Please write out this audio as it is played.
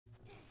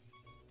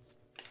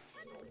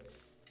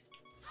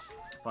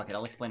Fuck it,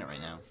 I'll explain it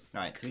right now.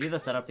 Alright, so we do the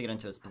setup to get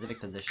into a specific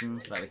position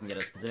so that we can get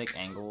a specific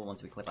angle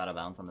once we clip out of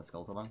bounds on the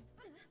Skulltula.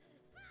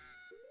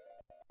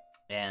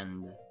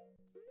 And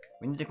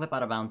we need to clip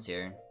out of bounds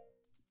here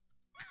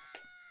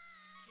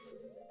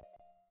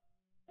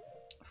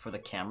for the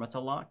camera to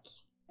lock.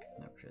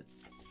 No shit.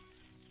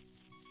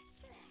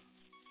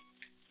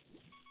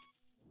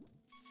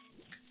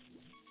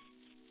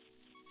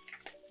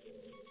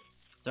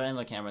 Starting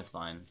the camera's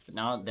fine, but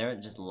now they're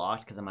just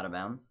locked because I'm out of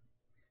bounds.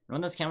 And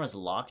when this camera's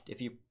locked,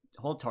 if you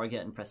hold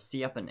target and press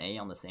C up and A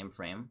on the same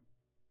frame,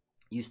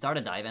 you start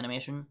a dive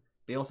animation,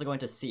 but you're also going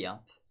to C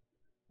up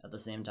at the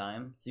same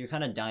time. So you're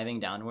kind of diving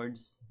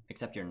downwards,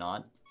 except you're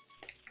not.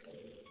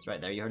 It's right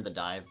there, you heard the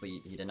dive, but he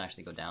didn't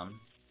actually go down.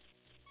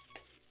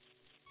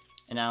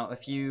 And now,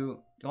 if you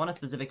go on a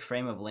specific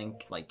frame of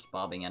Link's, like,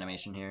 bobbing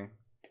animation here,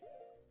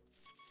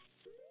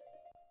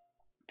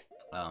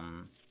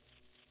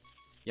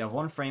 you have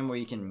one frame where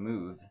you can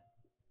move.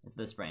 It's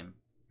this frame.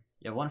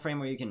 You have one frame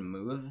where you can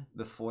move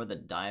before the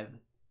dive,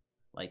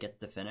 like, gets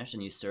to finish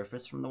and you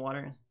surface from the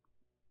water.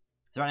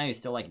 So right now you're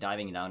still, like,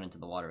 diving down into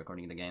the water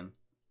according to the game.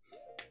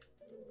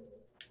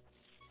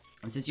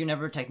 And since you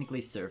never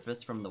technically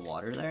surfaced from the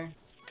water there,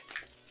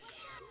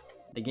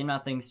 the game now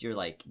thinks you're,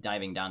 like,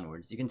 diving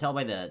downwards. You can tell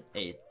by the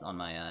 8 on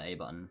my A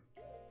button.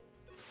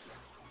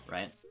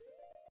 Right?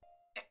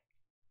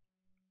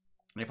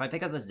 And if I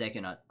pick up this deck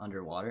and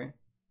underwater,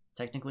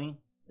 technically,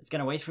 it's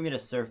gonna wait for me to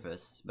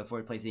surface before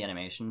it plays the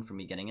animation for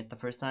me getting it the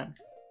first time.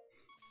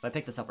 If I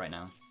pick this up right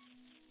now,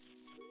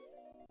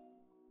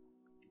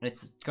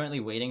 it's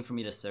currently waiting for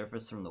me to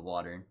surface from the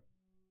water.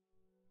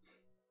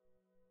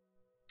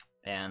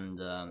 And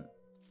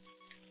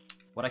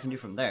what I can do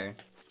from there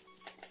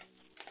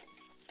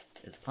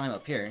is climb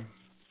up here,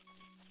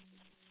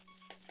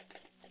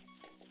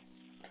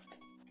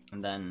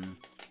 and then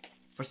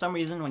for some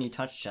reason when you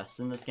touch chests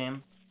in this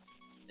game,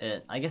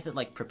 I guess it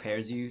like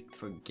prepares you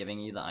for giving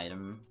you the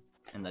item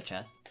in the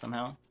chest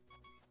somehow.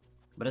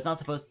 But it's not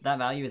supposed, that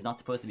value is not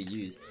supposed to be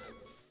used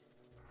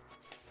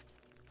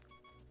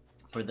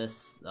for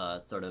this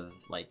sort of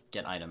like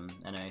get item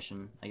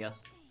animation, I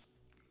guess.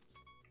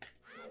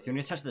 So when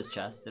you touch this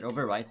chest, it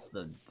overwrites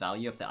the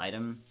value of the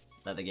item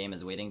that the game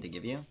is waiting to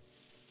give you.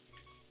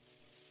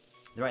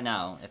 So right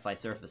now, if I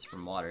surface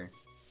from water,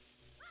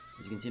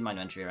 as you can see in my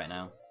inventory right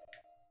now,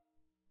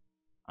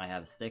 I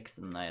have sticks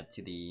and I have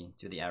two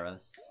the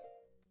arrows.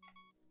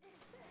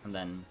 And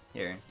then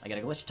here, I get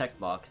a glitch text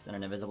box and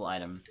an invisible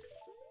item.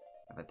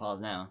 If I pause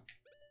now,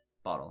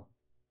 bottle.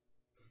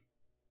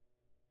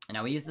 And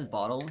now we use this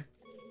bottle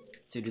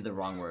to do the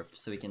wrong warp,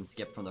 so we can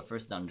skip from the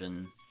first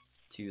dungeon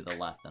to the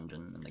last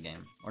dungeon in the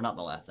game. Or not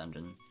the last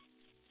dungeon,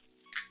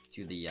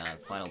 to the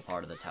final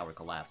part of the tower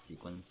collapse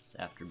sequence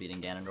after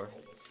beating Ganondorf.